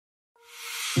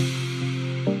Good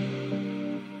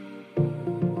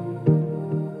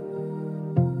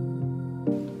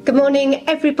morning,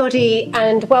 everybody,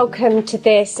 and welcome to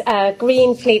this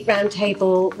GreenFleet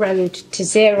Roundtable Road to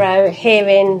Zero here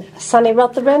in sunny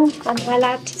Rotherham. Am I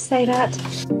allowed to say that?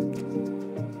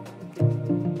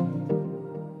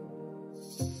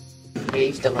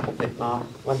 Breathed a little bit more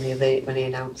when he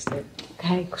announced it.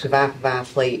 Okay. Because with half of our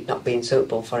fleet not being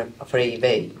suitable for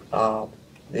EV or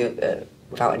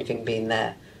without anything being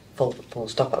there, full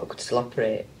stop, we could still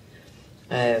operate.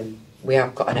 We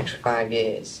have got an extra 5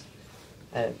 years.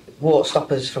 Won't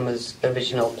stop us from his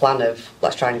original plan of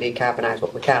let's try and decarbonise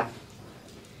what we can,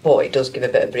 but it does give a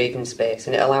bit of breathing space,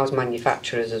 and it allows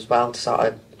manufacturers as well to sort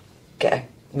of get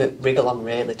a wriggle on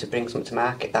really to bring something to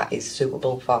market that is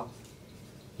suitable for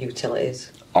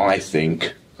utilities. I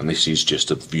think, and this is just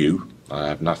a view, I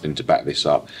have nothing to back this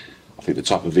up, I think the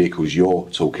type of vehicles you're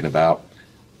talking about,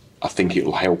 I think it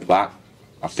will help that.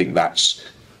 I think that's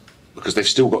because they've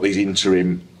still got these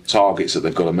interim targets that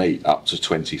they've got to meet up to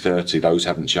 2030. Those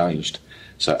haven't changed.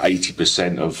 So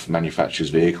 80% of manufacturers'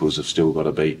 vehicles have still got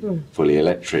to be fully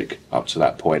electric up to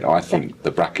that point. I think the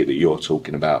bracket that you're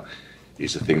talking about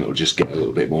is the thing that will just get a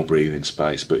little bit more breathing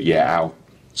space. But yeah, our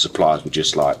suppliers were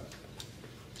just like,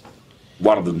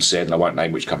 one of them said, and I won't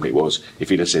name which company it was, if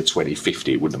he'd have said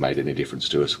 2050, it wouldn't have made any difference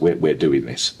to us. We're doing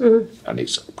this, and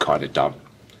it's kind of done.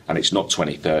 And it's not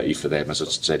 2030 for them, as I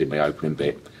said in my opening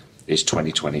bit. It's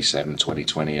 2027,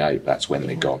 2028, that's when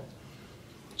they're gone.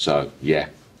 So, yeah.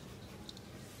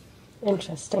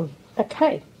 Interesting.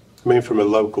 Okay. I mean, from a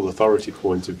local authority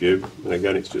point of view, and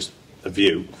again, it's just a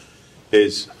view,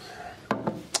 is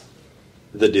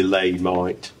the delay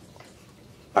might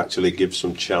actually give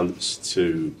some chance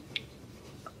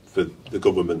for the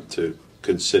government to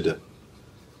consider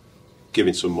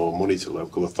giving some more money to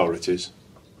local authorities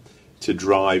to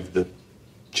drive the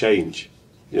change,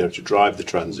 to drive the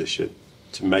transition,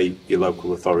 to make your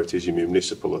local authorities, your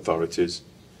municipal authorities,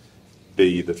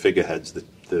 be the figureheads,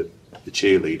 the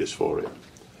cheerleaders for it.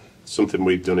 Something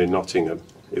we've done in Nottingham.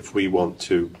 If we want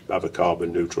to have a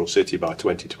carbon neutral city by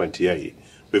 2028,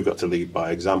 we've got to lead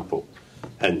by example.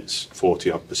 Hence,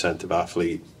 40% of our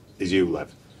fleet is ULEV.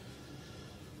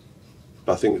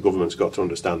 But I think the government's got to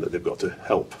understand that they've got to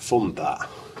help fund that.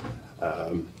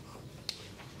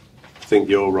 I think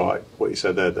you're right, what you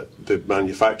said there, that the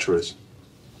manufacturers,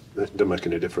 it doesn't make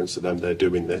any difference to them. They're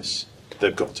doing this.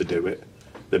 They've got to do it.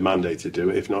 They're mandated to do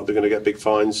it. If not, they're going to get big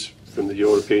fines from the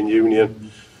European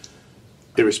Union,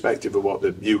 irrespective of what the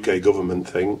UK government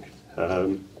think.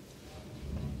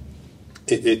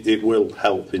 It will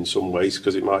help in some ways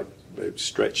because it might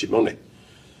stretch your money,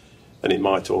 and it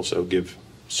might also give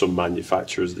some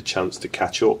manufacturers the chance to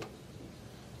catch up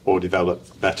or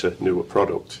develop better, newer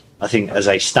product. I think as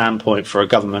a standpoint for a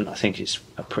government, I think it's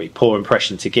a pretty poor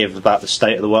impression to give about the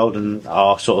state of the world and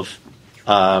our sort of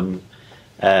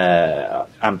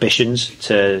ambitions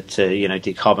to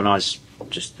decarbonise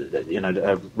just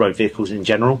road vehicles in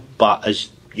general. But as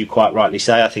you quite rightly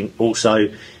say, I think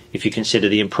also if you consider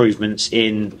the improvements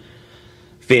in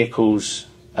vehicles,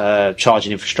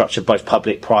 charging infrastructure, both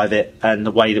public, private, and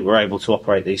the way that we're able to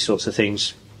operate these sorts of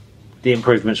things, the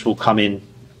improvements will come in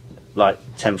like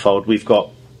tenfold. We've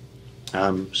got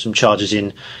some chargers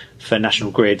in for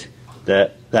National Grid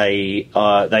that they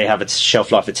have a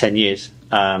shelf life of 10 years,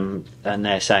 and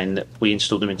they're saying that we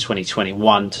installed them in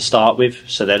 2021 to start with,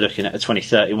 so they're looking at a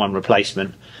 2031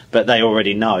 replacement, but they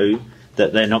already know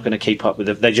that they're not going to keep up with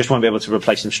it. They just won't be able to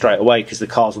replace them straight away because the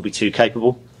cars will be too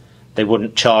capable. They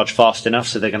wouldn't charge fast enough,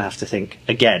 so they're going to have to think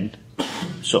again,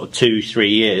 sort of 2-3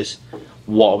 years,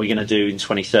 what are we going to do in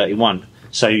 2031?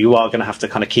 So you are going to have to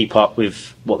kind of keep up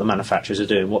with what the manufacturers are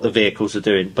doing, what the vehicles are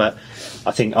doing. But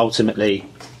I think ultimately,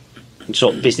 in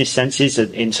sort of business senses,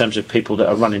 in terms of people that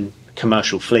are running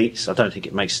commercial fleets, I don't think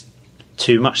it makes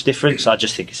too much difference. I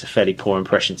just think it's a fairly poor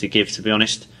impression to give, to be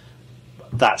honest.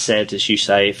 That said, as you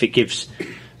say, if it gives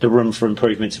the room for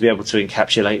improvement to be able to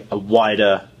encapsulate a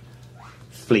wider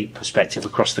fleet perspective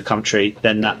across the country,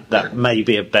 then that may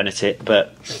be a benefit.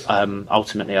 But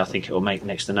ultimately, I think it will make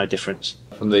next to no difference.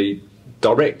 From the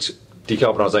direct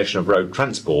decarbonisation of road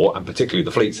transport, and particularly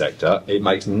the fleet sector, it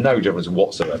makes no difference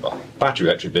whatsoever. Battery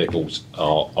electric vehicles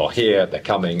are here, they're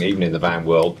coming, even in the van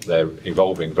world, they're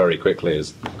evolving very quickly,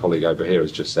 as a colleague over here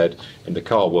has just said. In the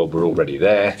car world, we're already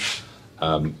there.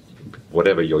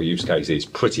 Whatever your use case is,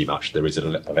 pretty much there is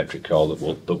an electric car that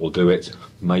will do it.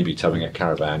 Maybe towing a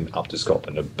caravan up to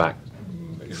Scotland and back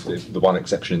is the one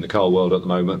exception in the car world at the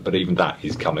moment, but even that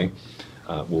is coming,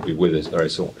 will be with us very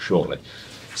shortly.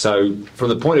 So from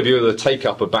the point of view of the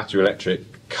take-up of battery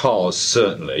electric cars,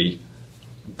 certainly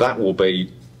that will be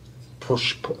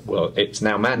well, it's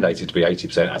now mandated to be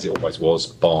 80%, as it always was,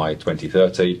 by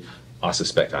 2030. I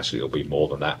suspect actually it'll be more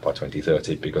than that by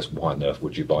 2030, because why on earth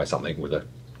would you buy something with a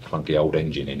clunky old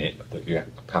engine in it that you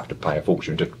have to pay a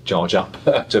fortune to charge up,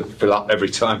 to fill up every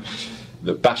time?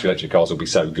 The battery electric cars will be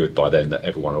so good by then that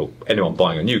anyone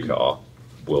buying a new car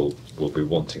will be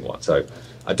wanting one. So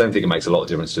I don't think it makes a lot of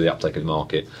difference to the uptake of the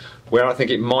market. Where I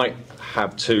think it might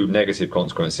have two negative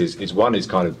consequences is, one is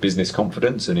kind of business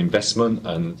confidence and investment,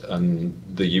 and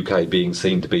the UK being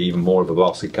seen to be even more of a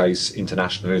basket case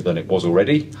internationally than it was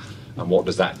already. And what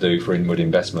does that do for inward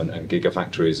investment and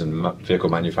gigafactories and vehicle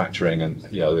manufacturing, and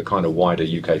the kind of wider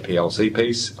UK PLC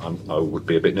piece I would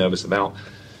be a bit nervous about.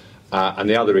 And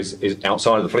the other is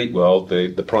outside of the fleet world,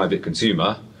 the private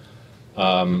consumer.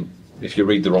 If you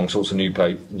read the wrong sorts of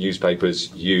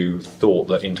newspapers, you thought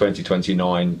that in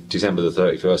 2029, December the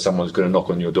 31st, someone's going to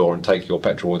knock on your door and take your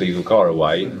petrol or diesel car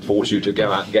away and force you to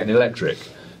go out and get an electric,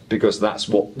 because that's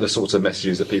what the sorts of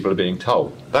messages that people are being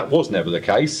told. That was never the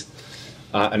case,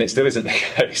 and it still isn't the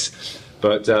case.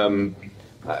 But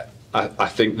I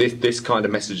think this kind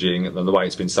of messaging and the way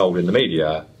it's been sold in the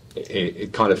media,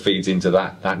 it kind of feeds into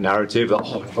that narrative that,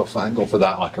 thank God for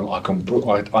that,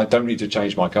 I don't need to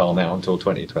change my car now until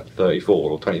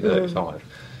 2034 or 2035.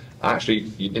 Actually,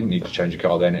 you didn't need to change your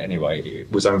car then anyway.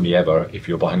 It was only ever if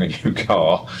you're buying a new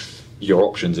car, your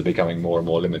options are becoming more and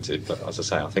more limited. But as I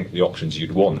say, I think the options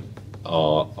you'd want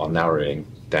are narrowing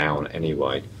down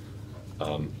anyway.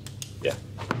 That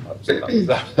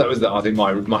was I think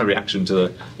my reaction to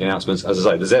the announcements. As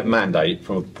I say, the ZEV mandate,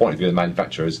 from a point of view of the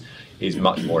manufacturers, is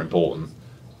much more important.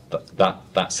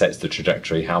 That sets the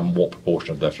trajectory, what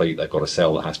proportion of their fleet they've got to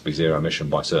sell that has to be zero emission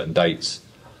by certain dates.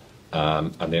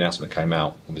 And the announcement came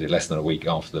out obviously less than a week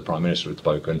after the Prime Minister had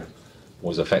spoken,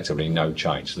 was effectively no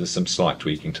change. So there's some slight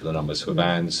tweaking to the numbers for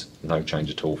vans, no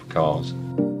change at all for cars.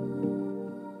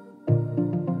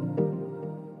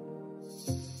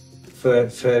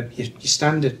 For your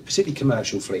standard, particularly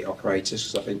commercial fleet operators,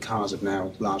 because I think cars have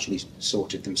now largely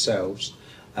sorted themselves.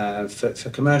 For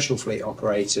commercial fleet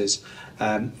operators,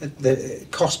 the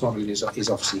cost modelling is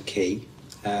obviously key.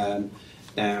 Now,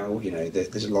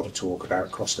 there's a lot of talk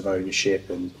about cost of ownership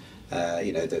and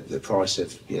the price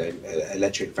of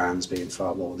electric vans being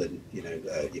far more than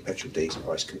your petrol diesel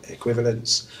price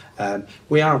equivalents.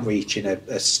 We are reaching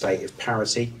a state of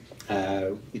parity.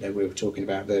 We were talking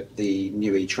about the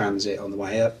new e-transit on the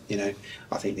way up.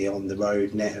 I think the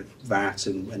on-the-road net of VAT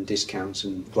and discounts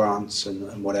and grants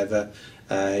and whatever,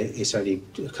 it's only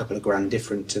a couple of grand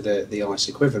different to the ICE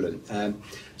equivalent.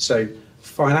 So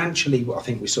financially, I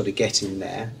think we're sort of getting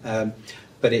there.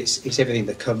 But it's everything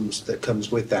that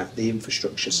comes with that, the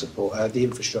infrastructure support, the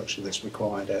infrastructure that's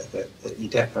required at your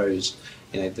depots,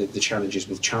 the challenges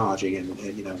with charging,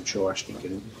 and I'm sure Ashley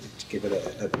can give it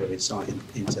a bit of insight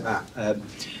into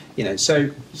that.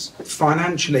 So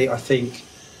financially, I think,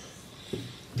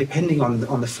 depending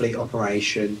on the fleet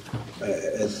operation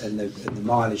and the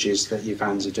mileages that your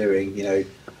vans are doing,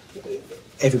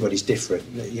 everybody's different.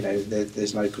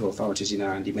 There's local authorities.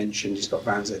 Andy mentioned he's got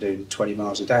vans that are doing 20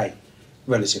 miles a day.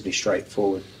 Relatively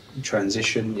straightforward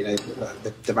transition.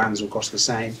 The vans will cost the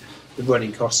same. The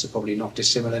running costs are probably not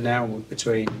dissimilar now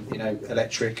between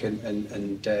electric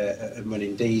and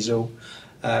running diesel.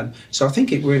 So I think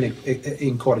we're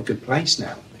in quite a good place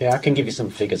now. Yeah, I can give you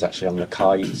some figures actually on the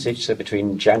car usage. So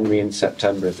between January and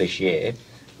September of this year,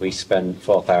 we spent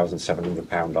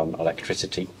 £4,700 on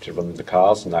electricity to run the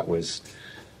cars, and that was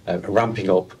ramping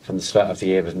up from the start of the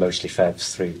year with mostly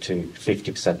PHEVs through to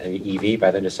 50% EV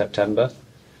by the end of September.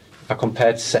 If I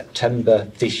compared September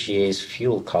this year's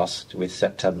fuel cost with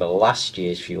September last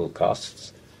year's fuel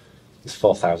costs, there's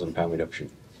 £4,000 reduction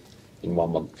in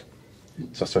 1 month.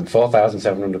 So I spent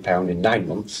 £4,700 in 9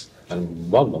 months, and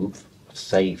in 1 month I've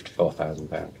saved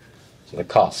 £4,000. So the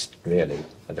cost, really,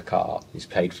 of the car is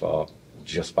paid for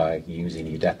just by using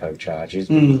your depot charges.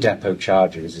 Your depot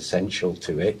charger is essential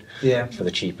to it for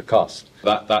the cheaper cost.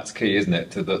 That's key, isn't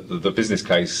it? The business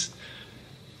case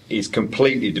is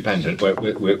completely dependent,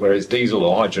 whereas diesel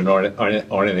or hydrogen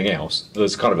or anything else,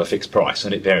 there's kind of a fixed price,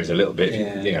 and it varies a little bit.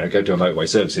 Go to a motorway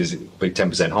services, it'll be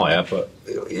 10% higher, but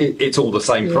it's all the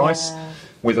same price.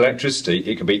 With electricity,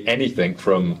 it can be anything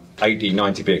from 80,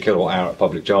 90p a kilowatt hour at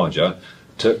public charger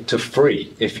to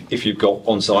free if you've got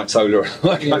on-site solar and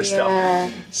that kind of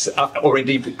stuff. Or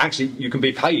indeed, actually, you can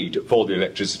be paid for the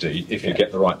electricity if you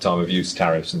get the right time of use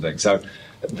tariffs and things. So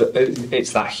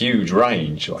it's that huge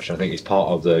range, which I think is part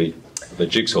of the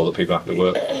jigsaw that people have to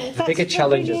work. The bigger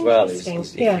challenge as well is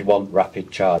if you want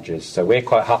rapid charges. So we're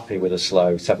quite happy with a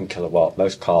slow 7 kilowatt.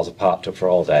 Most cars are parked up for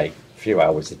all day, a few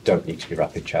hours, they don't need to be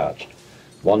rapid charged.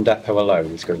 One depot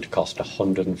alone is going to cost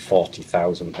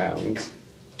 £140,000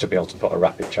 to be able to put a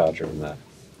rapid charger in there.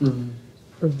 You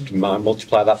might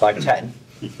multiply that by 10.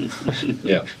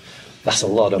 Yeah. That's a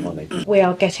lot of money. We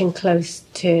are getting close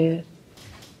to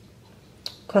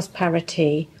cost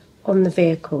parity on the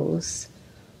vehicles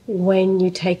when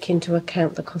you take into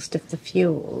account the cost of the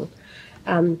fuel.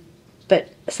 But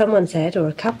someone said, or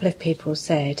a couple of people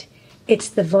said, it's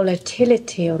the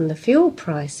volatility on the fuel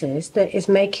prices that is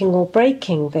making or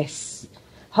breaking this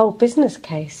whole business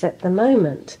case at the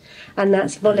moment. And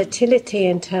that's volatility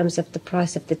in terms of the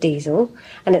price of the diesel,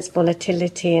 and it's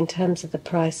volatility in terms of the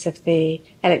price of the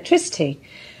electricity.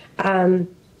 And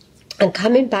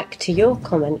coming back to your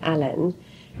comment, Alan,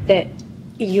 that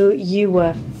you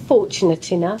were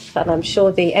fortunate enough, and I'm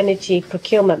sure the energy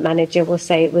procurement manager will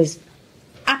say it was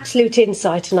absolute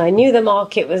insight and I knew the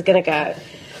market was going to go.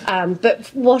 But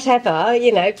whatever,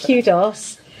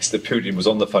 kudos. Mr. Putin was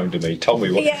on the phone to me, told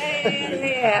me what.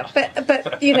 Yeah.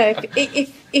 But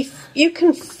if you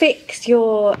can fix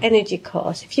your energy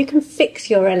costs, if you can fix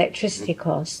your electricity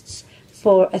costs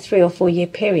for a 3 or 4 year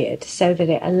period so that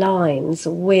it aligns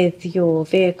with your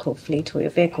vehicle fleet or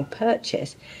your vehicle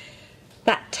purchase,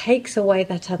 that takes away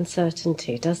that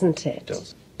uncertainty, doesn't it? It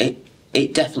does.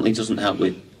 It definitely doesn't help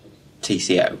with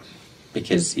TCO.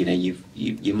 Because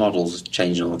your models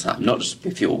change all the time, not just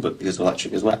with fuel, but because of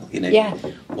electric as well.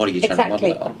 What are you trying to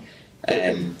model it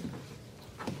on?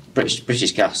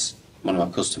 British Gas, one of our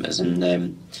customers, and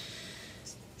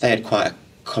they had quite a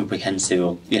comprehensive,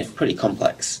 or pretty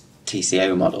complex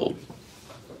TCO model,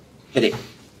 but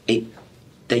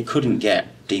they couldn't get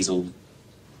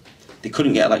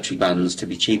electric vans to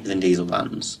be cheaper than diesel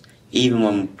vans, even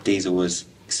when diesel was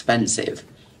expensive,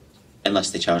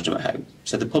 unless they charged them at home.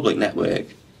 So the public network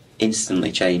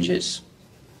instantly changes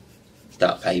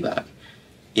that payback.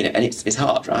 And it's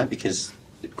hard, right? Because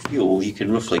fuel, you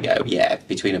can roughly go,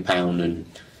 between £1 and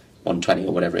 120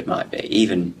 or whatever it might be,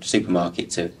 even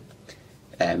supermarket to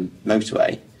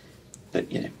motorway.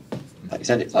 But, like you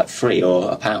said, it's like £3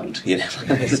 or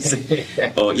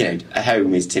 £1, Or, a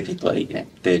home is typically,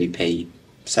 30p,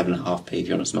 7.5p if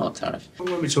you're on a smart tariff.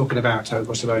 When we're talking about total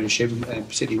cost of ownership,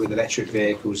 particularly with electric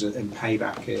vehicles and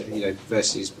payback,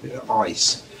 versus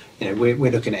ICE,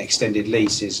 we're looking at extended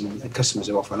leases, and customers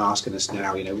are often asking us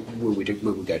now, will we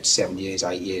go to 7 years,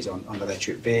 8 years on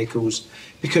electric vehicles,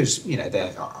 because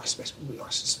they're, I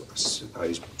suppose,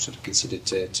 sort of considered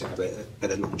to have a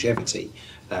better longevity,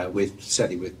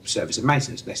 certainly with service and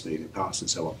maintenance, less moving parts and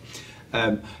so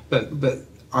on. But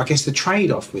I guess the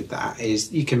trade-off with that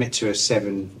is you commit to a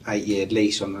 7-8 year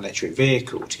lease on an electric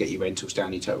vehicle to get your rentals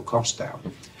down, your total cost down.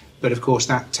 But of course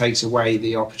that takes away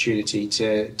the opportunity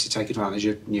to take advantage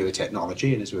of newer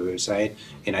technology. And as we were saying,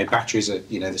 batteries are,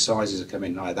 the sizes are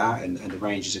coming like that, and the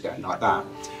ranges are going like that.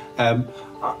 I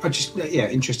just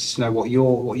interested to know what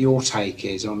your take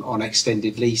is on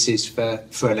extended leases for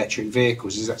electric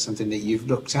vehicles. Is that something that you've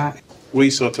looked at? We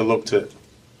sort of looked at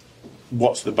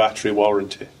what's the battery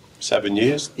warranty. 7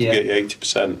 years to get you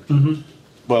 80%. Mm-hmm.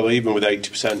 Well, even with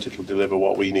 80%, it'll deliver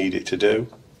what we need it to do.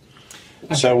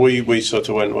 Okay. So we sort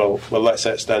of went, well, let's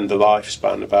extend the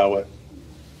lifespan of our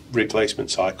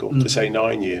replacement cycle to say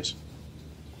 9 years,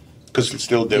 because it'll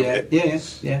still do it.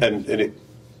 Yeah. And it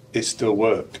still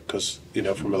worked because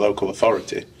from a local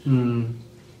authority,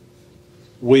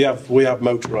 we have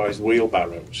motorised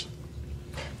wheelbarrows.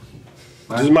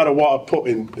 It doesn't matter what I put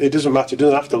in. It doesn't matter. It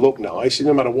doesn't have to look nice. It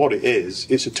doesn't matter what it is.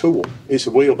 It's a tool. It's a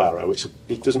wheelbarrow. It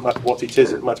doesn't matter what it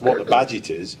is. It matters what the badge it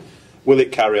is. Will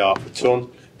it carry half a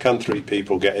ton? Can 3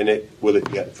 people get in it? Will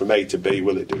it get from A to B?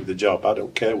 Will it do the job? I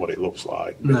don't care what it looks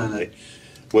like. No.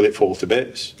 Will it fall to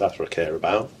bits? That's what I care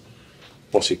about.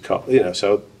 What's it cost?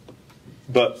 So,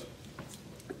 but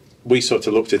we sort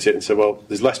of looked at it and said, well,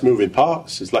 there's less moving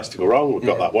parts. There's less to go wrong. We've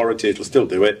got that warranty. It'll still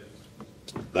do it.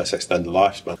 Let's extend the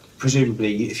lifespan.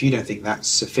 Presumably, if you don't think that's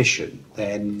sufficient,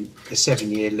 then a 7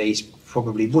 year lease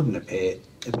probably wouldn't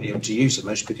appeal to you so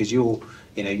much, because you're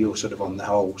sort of on the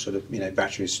whole sort of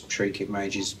batteries shrinking,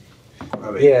 ranges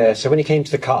growing. Yeah. So when it came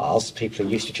to the cars, people are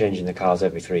used to changing the cars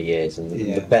every 3 years, and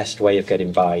the best way of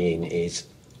getting buy-in is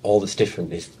all that's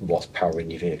different is what's powering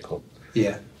your vehicle.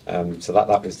 Yeah. So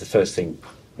that was the first thing.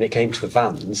 When it came to the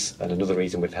vans, and another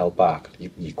reason we've held back,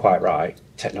 you're quite right.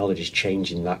 Technology's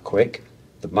changing that quick.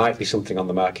 There might be something on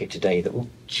the market today that will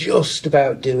just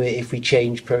about do it if we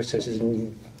change processes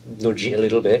and nudge it a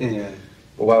little bit. Yeah.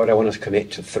 But why would I want to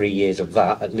commit to 3 years of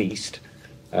that at least,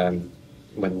 when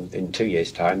in 2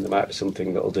 years' time there might be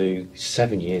something that will do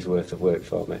 7 years' worth of work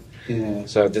for me? Yeah.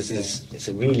 So it's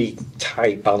a really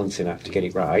tight balancing act to get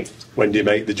it right. When do you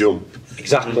make the jump?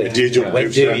 Exactly. Do you jump?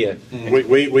 When do you?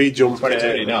 We jump.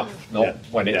 20 enough. not Yeah.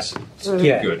 when it's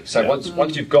Yeah. good. So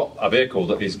once you've got a vehicle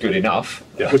that is good enough,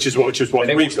 which is what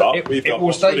then we've got. It got will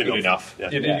what's stay good enough. Yeah.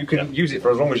 You can use it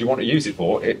for as long as you want to use it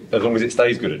for, as long as it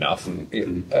stays good enough.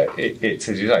 It's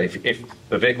as you say, if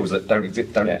the vehicles that don't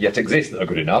yet exist that are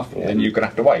good enough, then you're going to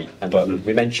have to wait. And But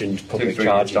we mentioned public 2-3 years'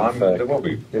 charging time, for, there will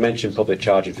be. we mentioned public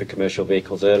charging for commercial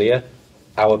vehicles earlier.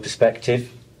 Our perspective,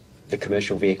 the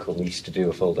commercial vehicle needs to do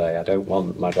a full day. I don't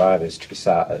want my drivers to be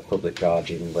sat at public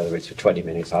charging, whether it's for 20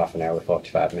 minutes, half an hour,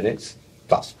 45 minutes.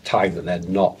 That's time that they're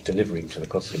not delivering to the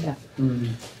customer.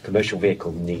 Commercial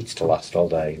vehicle needs to last all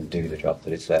day and do the job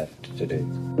that it's there to do.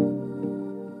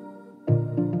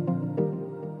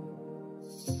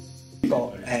 We've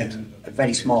got a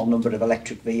very small number of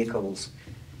electric vehicles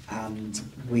and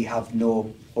we have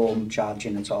no home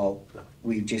charging at all.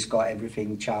 We've just got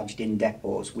everything charged in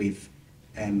depots with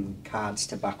cards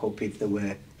to back up if they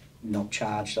were not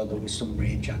charged or there was some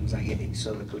range anxiety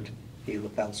so they could fuel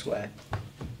up elsewhere.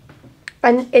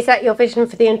 And is that your vision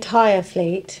for the entire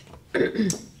fleet?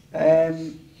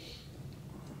 Don't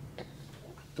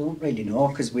really know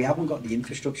because we haven't got the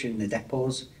infrastructure in the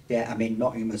depots yet. I mean,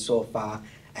 Nottingham is so far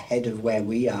ahead of where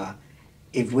we are.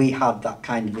 If we had that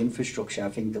kind of infrastructure, I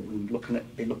think that we would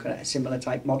be looking at a similar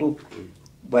type model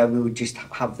where we would just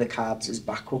have the cards as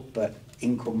backup. But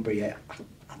in Cumbria,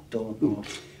 I don't know.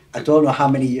 I don't know how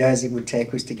many years it would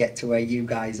take us to get to where you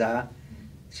guys are.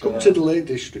 Come to the Lake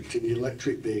District in the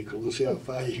electric vehicle and see how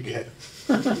far you get.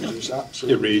 It's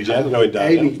absolutely going down.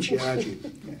 daily charging.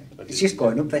 It's just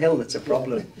going up the hill that's a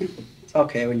problem. It's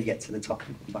okay when you get to the top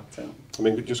and come back down. I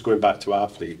mean, just going back to our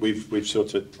fleet, we've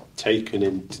sort of taken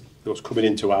in what's coming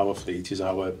into our fleet is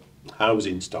our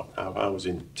housing stock, our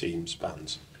housing team's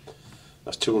vans.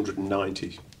 That's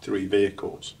 293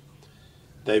 vehicles.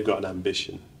 They've got an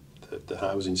ambition, the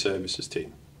housing services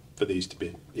team, for these to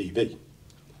be EV.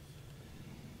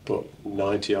 But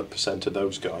 90% of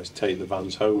those guys take the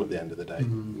vans home at the end of the day.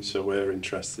 So we're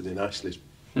interested in Ashley's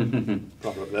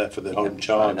product there for the home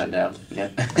charging.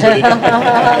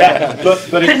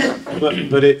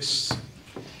 But it's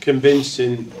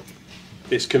convincing.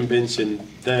 It's convincing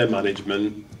their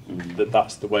management that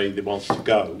that's the way they want to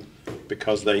go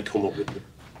because they come up with the.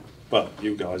 Well,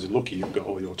 you guys are lucky you've got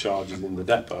all your charges in the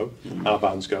depot. Our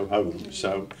vans go home,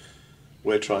 so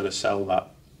we're trying to sell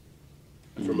that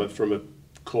from a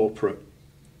corporate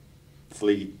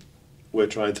fleet. We're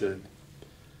trying to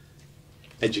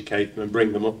educate them and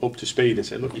bring them up to speed and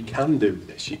say, look, you can do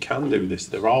this.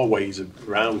 There are ways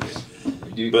around it.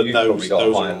 You've probably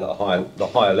got the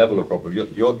higher level of problem.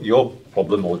 Your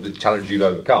problem or the challenge you've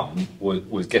overcome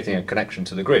was getting a connection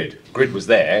to the grid. Grid was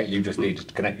there, you just needed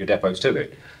to connect your depots to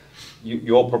it.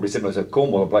 You're probably similar to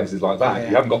Cornwall and places like that.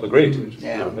 You haven't got the grid.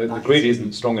 The grid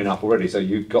isn't strong enough already, so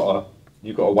you've got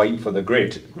to wait for the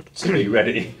grid to be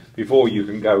ready before you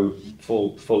can go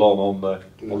full on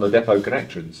the depot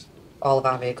connections. All of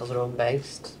our vehicles are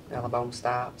home-based, they all have home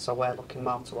start, so we're looking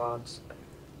more towards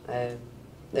the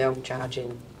home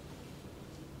charging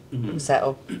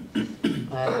setup.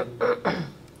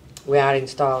 We are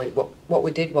installing, what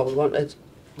we did,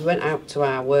 we went out to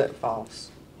our workforce,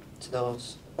 to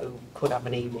those who could have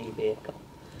an EV vehicle,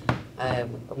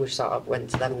 and we sort of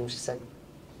went to them and we said,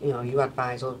 you know, you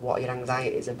advise us what your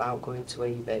anxiety is about going to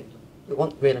EV. We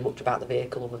weren't really much about the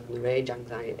vehicle other than the range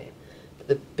anxiety. But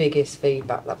the biggest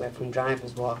feedback that we had from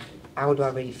drivers was, how do I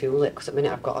refuel it? Because at the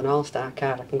minute I've got an All-Star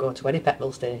card, I can go to any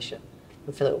petrol station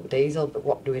and fill it up with diesel, but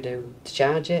what do we do to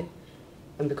charge it?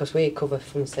 And because we cover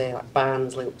from, say, like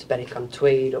Barnsley up to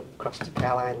Berwick-on-Tweed, up across to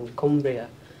Carlisle and Cumbria,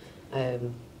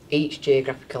 each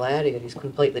geographical area is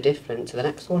completely different to the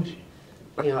next one.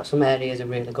 You know, some areas are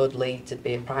really good. Leeds would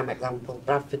be a prime example.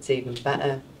 Bradford's even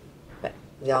better. But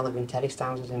they all live in terrace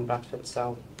houses in Bradford,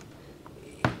 so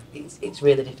it's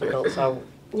really difficult. So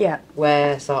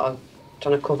we're sort of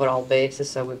trying to cover all bases.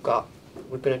 So we're going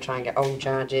to try and get home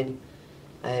charging,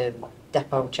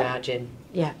 depot charging,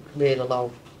 really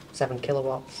low, 7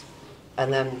 kilowatts,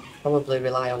 and then probably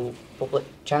rely on public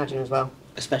charging as well.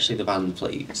 Especially the van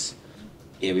fleets.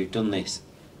 Yeah, we've done this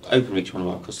Openreach, one of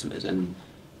our customers, and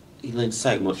you learn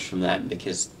so much from them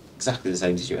because exactly the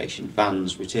same situation.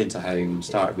 Vans return to home,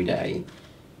 start every day.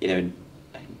 You know, and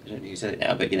I don't know who said it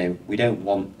now, but you know, they don't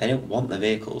want the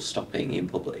vehicles stopping in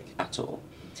public at all.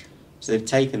 So they've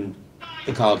taken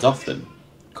the cards off them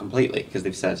completely because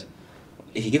they've said,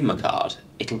 if you give them a card,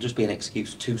 it'll just be an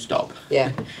excuse to stop.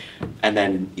 Yeah. And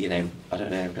then, you know, I don't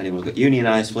know if anyone's got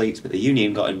unionised fleets, but the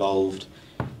union got involved.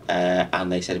 And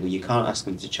they said, well, you can't ask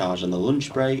them to charge on the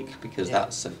lunch break because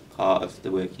that's a part of the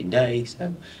working day.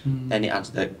 So then it adds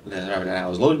they're having an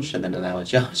hour's lunch and then an hour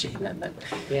charging, and then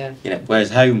you know. Whereas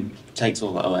home takes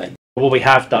all that away. What we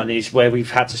have done is where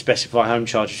we've had to specify home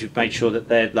charges, we've made sure that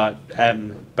they're like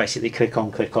basically click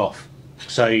on, click off.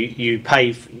 So you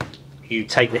pay, you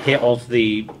take the hit of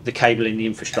the cable in the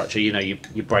infrastructure, you know,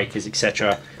 your breakers,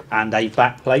 etc., and a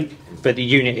back plate, but the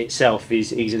unit itself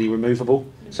is easily removable.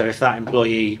 So if that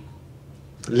employee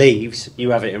leaves,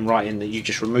 you have it in writing that you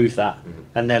just remove that,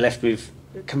 and they're left with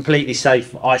completely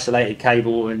safe, isolated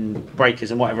cable and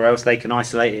breakers and whatever else. They can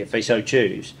isolate it if they so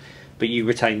choose, but you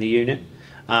retain the unit.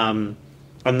 And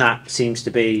that seems to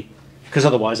be, because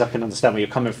otherwise I can understand where you're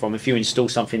coming from. If you install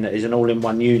something that is an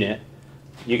all-in-one unit,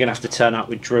 you're going to have to turn up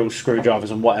with drills,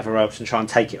 screwdrivers and whatever else and try and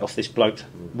take it off this bloke's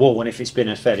wall. And if it's been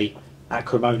a fairly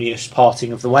acrimonious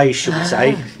parting of the ways, should we say,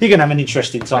 you're going to have an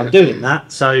interesting time doing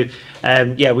that. So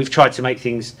yeah, we've tried to make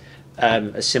things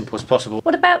as simple as possible.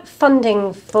 What about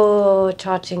funding for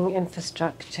charging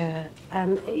infrastructure?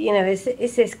 You know,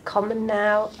 is this common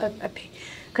now?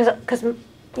 Because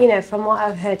you know, from what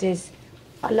I've heard is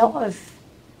a lot of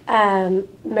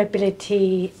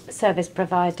mobility service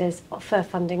providers offer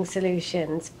funding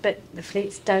solutions, but the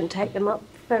fleets don't take them up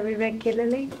very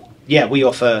regularly. Yeah, we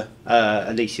offer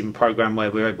a leasing program where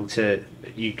we're able to,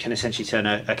 you can essentially turn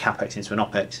a capex into an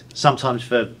opex. Sometimes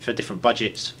for different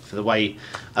budgets, for the way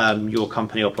your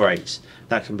company operates,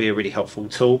 that can be a really helpful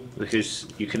tool, because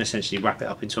you can essentially wrap it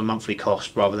up into a monthly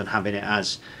cost rather than having it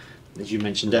as you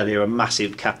mentioned earlier, a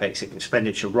massive capex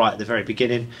expenditure right at the very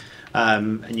beginning,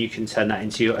 and you can turn that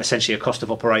into essentially a cost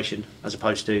of operation as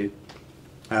opposed to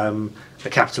a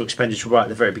capital expenditure right at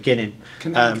the very beginning.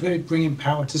 Can that include bringing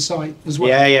power to site as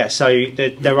well? Yeah. So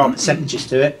there are percentages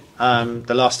to it.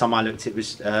 The last time I looked, it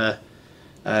was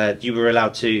you were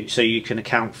allowed to, so you can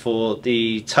account for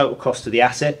the total cost of the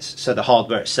assets, so the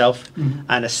hardware itself,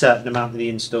 and a certain amount of the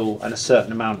install and a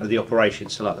certain amount of the operation,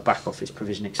 so like the back office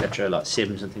provision, etc., like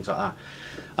SIMs and things like that.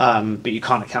 But you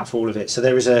can't account for all of it. So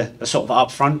there is a sort of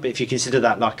upfront, but if you consider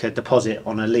that like a deposit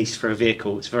on a lease for a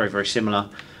vehicle, it's very, very similar.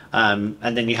 And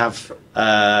then you have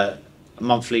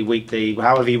monthly, weekly,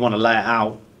 however you want to lay it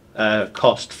out,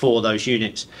 cost for those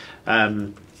units.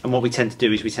 And what we tend to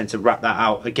do is we tend to wrap that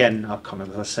out. Again, I can't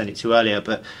remember if I was saying it to earlier,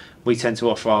 but we tend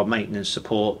to offer our maintenance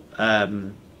support,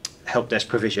 help desk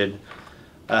provision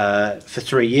for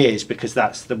 3 years, because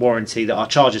that's the warranty that our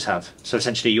chargers have. So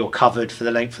essentially you're covered for the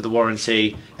length of the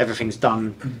warranty, everything's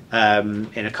done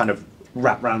in a kind of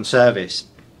wrap-round service.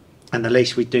 And the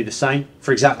lease, we do the same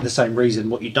for exactly the same reason.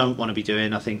 What you don't want to be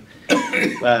doing, I think,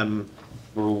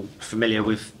 we're all familiar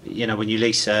with, you know, when you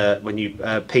lease, when you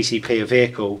PCP a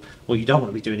vehicle, what you don't want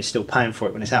to be doing is still paying for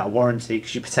it when it's out of warranty,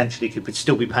 because you potentially could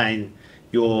still be paying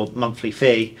your monthly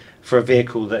fee for a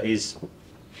vehicle that is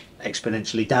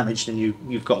exponentially damaged, and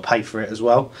you've got to pay for it as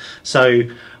well. So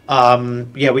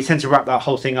yeah, we tend to wrap that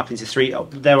whole thing up into 3.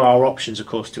 There are options, of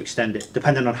course, to extend it,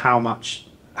 depending on how much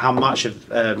of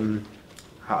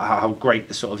how great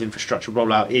the sort of infrastructure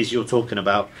rollout is you're talking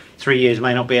about. 3 years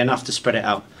may not be enough to spread it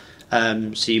out.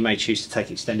 So you may choose to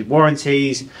take extended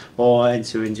warranties or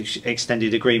enter into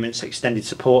extended agreements, extended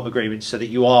support agreements, so that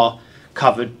you are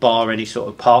covered bar any sort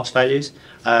of parts failures.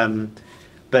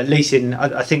 But leasing,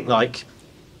 I think, like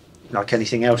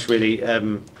anything else, really,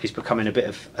 is becoming a bit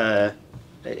of.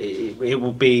 It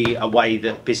will be a way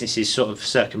that businesses sort of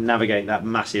circumnavigate that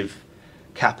massive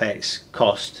capex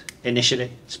cost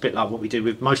initially. It's a bit like what we do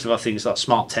with most of our things, like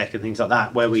smart tech and things like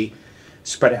that, where we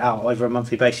spread it out over a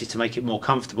monthly basis to make it more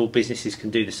comfortable. Businesses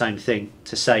can do the same thing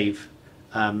to save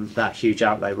that huge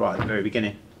outlay right at the very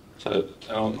beginning. So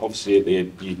obviously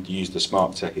you use the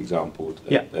smart tech example.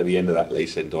 Yeah. At the end of that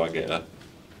lease, then do I get an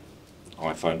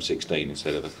iPhone 16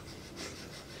 instead of a...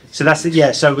 So that's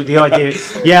so the idea.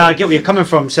 Yeah, I get where you're coming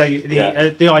from. So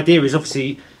the idea is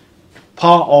obviously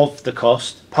part of the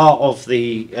cost, part of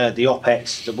the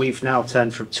OPEX that we've now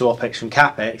turned to OPEX from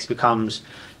CAPEX becomes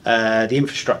the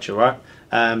infrastructure, right?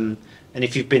 And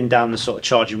if you've been down the sort of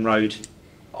charging road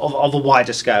of a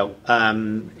wider scale,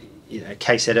 you know,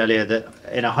 Kay said earlier that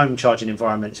in a home charging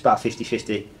environment, it's about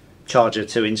 50-50 charger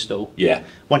to install. Yeah.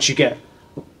 Once you get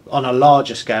on a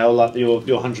larger scale, like your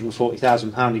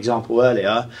 £140,000 example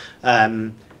earlier,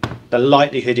 the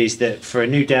likelihood is that for a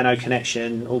new Deno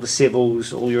connection, all the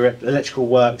civils, all your electrical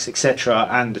works, etc.,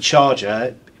 and the charger,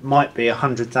 it might be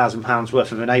 £100,000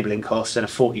 worth of enabling costs and a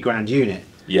 40 grand unit.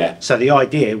 Yeah. So the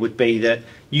idea would be that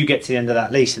you get to the end of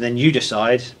that lease and then you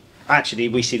decide, actually,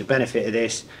 we see the benefit of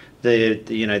this.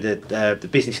 The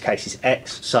business case is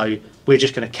X, so we're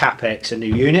just going to CAPEX a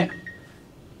new unit.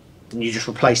 And you just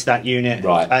replace that unit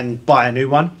and buy a new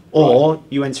one, or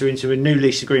you enter into a new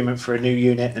lease agreement for a new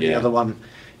unit, and the other one,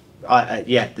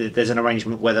 there's an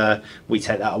arrangement whether we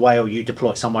take that away or you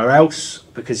deploy it somewhere else,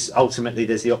 because ultimately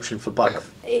there's the option for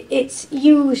both. It's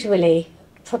usually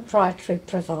proprietary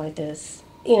providers.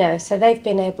 You know, so they've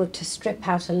been able to strip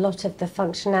out a lot of the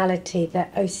functionality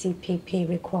that OCPP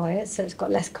requires. So it's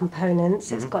got less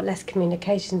components, it's got less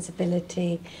communications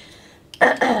ability,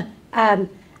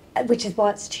 which is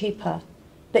why it's cheaper.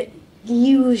 But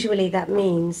usually that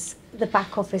means the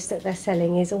back office that they're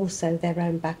selling is also their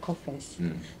own back office.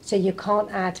 So you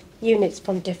can't add units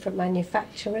from different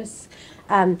manufacturers.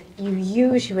 You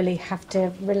usually have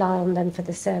to rely on them for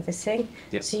the servicing.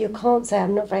 Yep. So you can't say,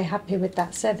 I'm not very happy with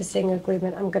that servicing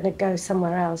agreement, I'm going to go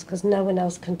somewhere else, because no one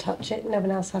else can touch it, no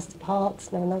one else has the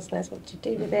parts, no one else knows what to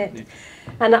do with it.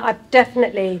 And I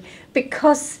definitely,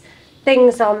 because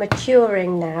things are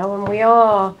maturing now, and we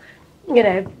are, you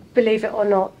know, believe it or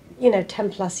not, you know, 10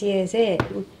 plus years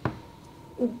in,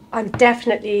 I'm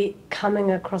definitely coming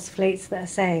across fleets that are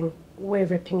saying, we're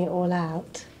ripping it all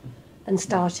out and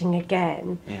starting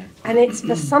again. And it's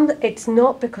for some, it's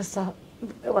not because the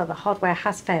hardware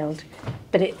has failed,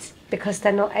 but it's because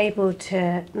they're not able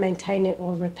to maintain it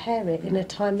or repair it in a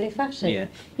timely fashion.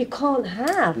 You can't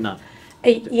have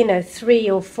you know,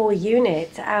 3 or 4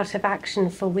 units out of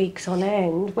action for weeks on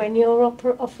end when you're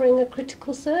offering a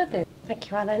critical service.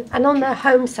 Thank you, Alan. And on the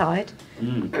home side,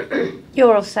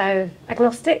 you're also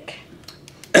agnostic.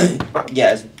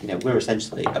 Yeah, you know, we're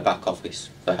essentially a back office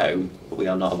for home, but we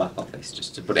are not a back office,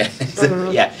 just to put it.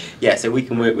 Yeah. So we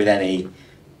can work with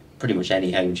pretty much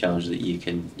any home charger that you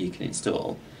can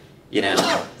install. You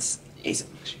know, it's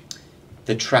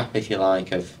the trap, if you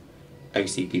like, of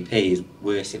OCPP is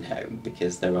worse in home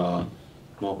because there are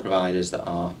more providers that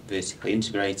are vertically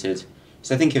integrated.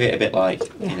 So think of it a bit like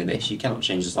you know this: you cannot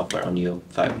change the software on your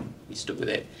phone; you're stuck with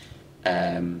it.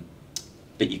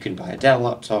 But you can buy a Dell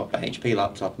laptop, an HP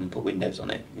laptop, and put Windows on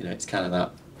it. You know, it's kind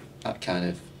of that kind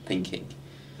of thinking.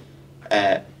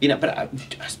 You know, but I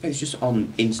suppose just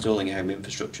on installing a home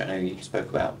infrastructure, I know you spoke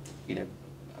about, you know,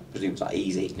 I presume it's like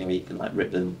easy, you know, where you can like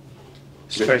rip them.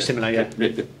 It's very similar, yeah.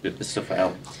 Rip the stuff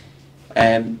out.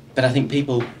 But I think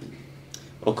people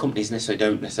or companies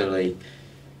don't necessarily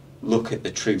look at the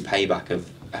true payback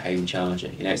of a home charger.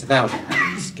 You know, it's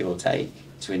 £1,000, give or take,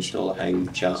 to install a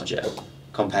home charger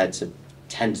compared to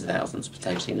tens of thousands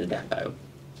potentially in a depot.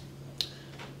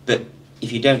 But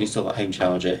if you don't install that home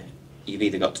charger, you've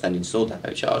either got to then install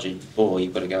depot charging or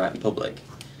you've got to go out in public.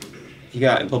 If you go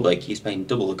out in public, you're paying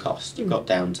double the cost, you've got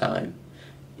downtime,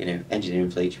 you know,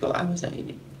 engineering fleet, you've got hours.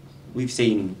 We've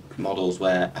seen models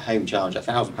where a home charger,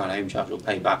 £1,000 home charger will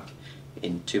pay back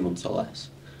in 2 months or less.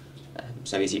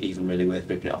 So is it even really worth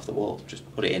ripping it off the wall? Just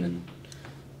put it in and,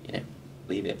 you know,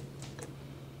 leave it.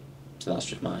 So that's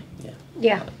just my,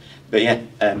 But yeah,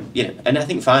 you know, and I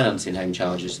think financing home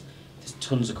chargers, there's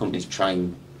tons of companies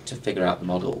trying to figure out the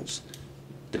models.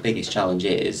 The biggest challenge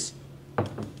is,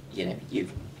 you know,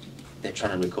 they're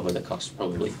trying to recover the cost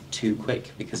probably too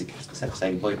quick because it gets to the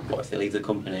same point. What if they leave the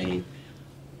company?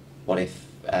 What if,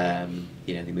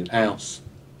 you know, they move house?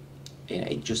 You know,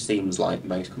 it just seems like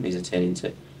most companies are turning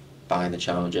to buying the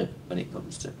charger when it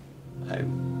comes to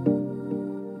home.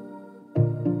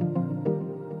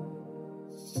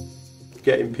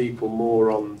 Getting people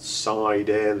more on side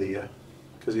earlier,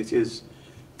 because it is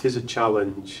a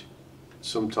challenge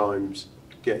sometimes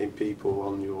getting people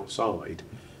on your side.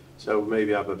 So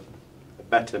maybe have a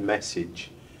better message.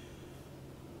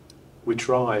 We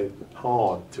try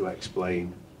hard to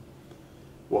explain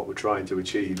what we're trying to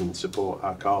achieve and support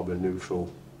our carbon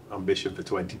neutral ambition for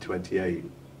 2028.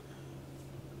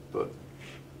 But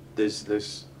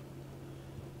there's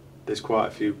quite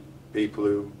a few people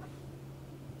who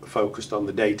are focused on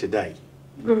the day to day.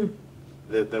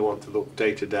 They want to look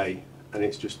day to day, and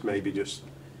it's just maybe just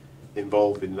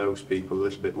involving those people a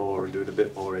little bit more and doing a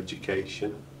bit more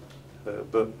education.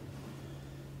 But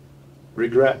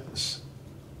regrets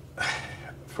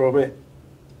from it?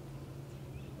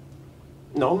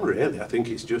 None really. I think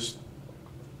it's just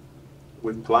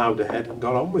we've ploughed ahead and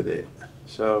got on with it.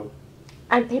 So.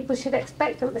 And people should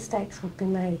expect that mistakes will be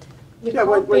made. When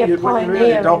you're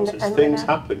early adopters, things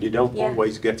happen. You don't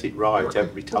always get it right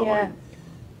every time. Yeah.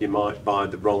 You might buy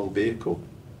the wrong vehicle.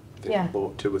 I think I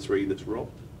bought 2 or 3 that's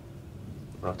wrong.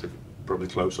 Out of probably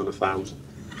close on 1,000.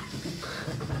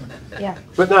 Yeah.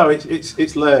 But no,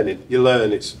 it's learning. You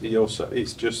learn. It's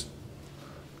just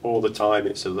all the time.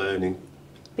 It's a learning.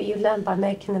 But you learn by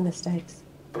making the mistakes.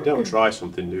 You don't try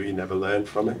something new, you never learn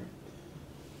from it.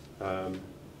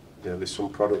 You know, there's some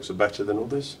products are better than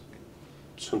others.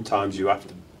 Sometimes you have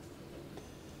to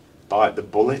bite the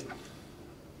bullet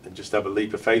and just have a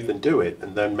leap of faith and do it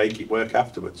and then make it work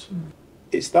afterwards.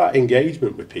 It's that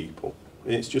engagement with people.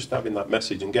 It's just having that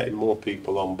message and getting more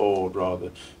people on board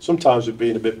rather. Sometimes we're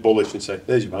being a bit bullish and say,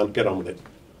 there's your van, get on with it.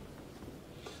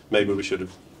 Maybe we should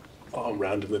have arm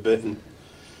round him a bit and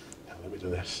let me do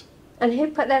this. And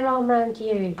who put their arm around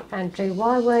you, Andrew?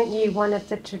 Why weren't you one of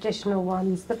the traditional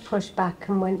ones that pushed back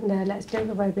and went, no, let's do it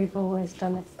the way we've always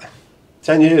done it?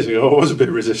 10 years ago, I was a bit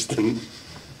resistant.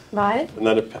 Right? And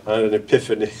then I had an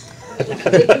epiphany.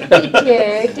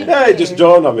 Did you? Yeah, it just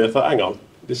dawned on me. I thought, hang on,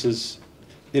 this is,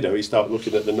 you start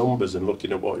looking at the numbers and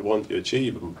looking at what you want to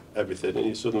achieve and everything, and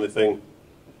you suddenly think,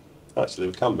 actually,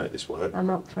 we can make this work.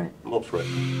 I'm up for it. I'm up for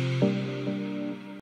it.